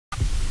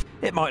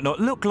It might not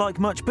look like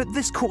much, but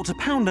this quarter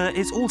pounder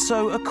is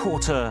also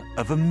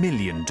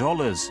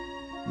 $250,000.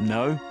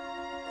 No,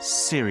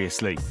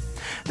 seriously.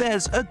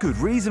 There's a good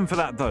reason for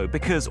that though,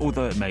 because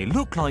although it may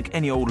look like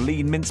any old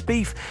lean minced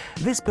beef,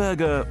 this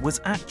burger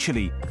was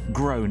actually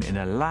grown in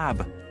a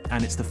lab,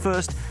 and it's the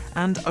first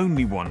and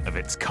only one of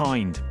its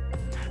kind.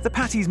 The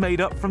patty's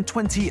made up from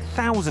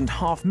 20,000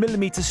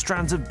 half-millimetre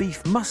strands of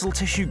beef muscle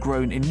tissue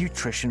grown in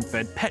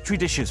nutrition-fed Petri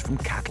dishes from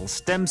cattle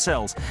stem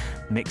cells,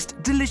 mixed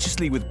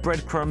deliciously with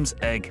breadcrumbs,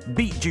 egg,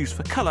 beet juice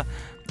for colour,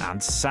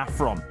 and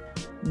saffron.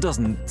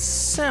 Doesn't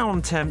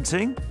sound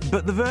tempting,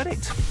 but the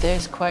verdict?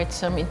 There's quite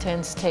some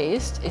intense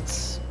taste.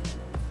 It's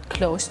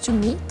close to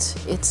meat.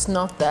 It's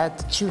not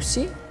that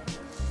juicy.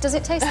 Does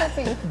it taste like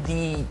beef?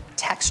 The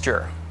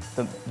texture,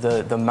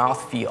 the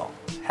mouthfeel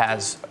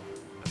has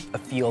a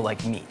feel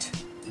like meat.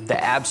 The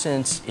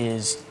absence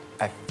is,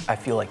 I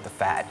feel like the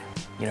fat.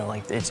 You know,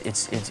 like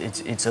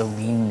it's a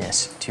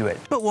leanness to it.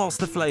 But whilst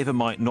the flavour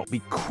might not be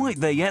quite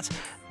there yet,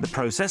 the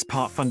process,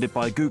 part funded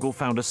by Google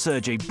founder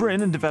Sergey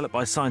Brin and developed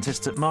by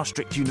scientists at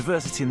Maastricht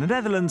University in the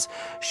Netherlands,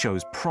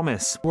 shows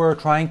promise. We're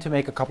trying to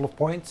make a couple of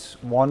points.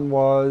 One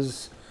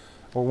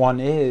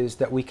is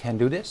that we can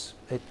do this.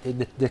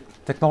 The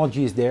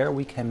technology is there.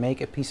 We can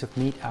make a piece of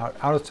meat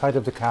outside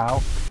of the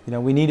cow. You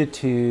know, we needed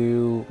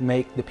to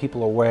make the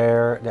people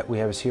aware that we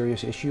have a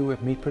serious issue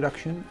with meat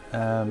production,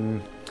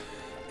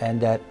 and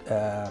that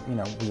you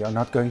know, we are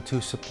not going to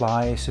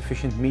supply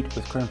sufficient meat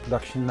with current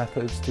production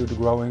methods to the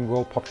growing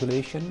world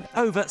population.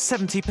 Over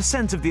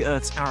 70% of the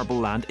Earth's arable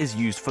land is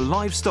used for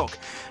livestock.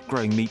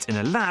 Growing meat in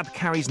a lab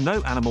carries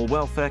no animal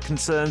welfare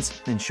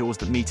concerns, ensures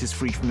that meat is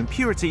free from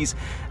impurities,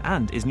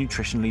 and is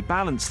nutritionally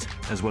balanced,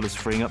 as well as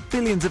freeing up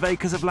billions of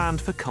acres of land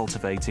for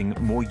cultivating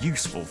more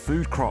useful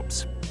food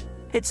crops.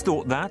 It's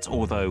thought that,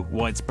 although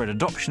widespread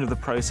adoption of the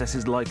process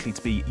is likely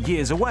to be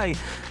years away,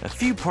 a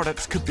few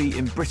products could be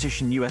in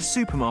British and US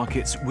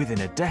supermarkets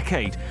within a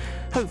decade,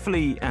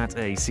 hopefully at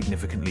a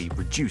significantly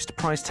reduced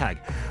price tag,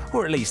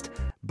 or at least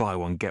buy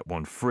one get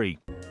one free.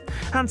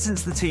 And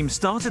since the team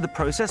started the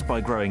process by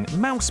growing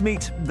mouse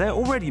meat, they're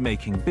already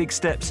making big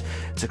steps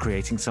to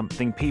creating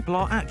something people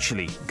are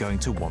actually going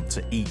to want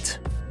to eat.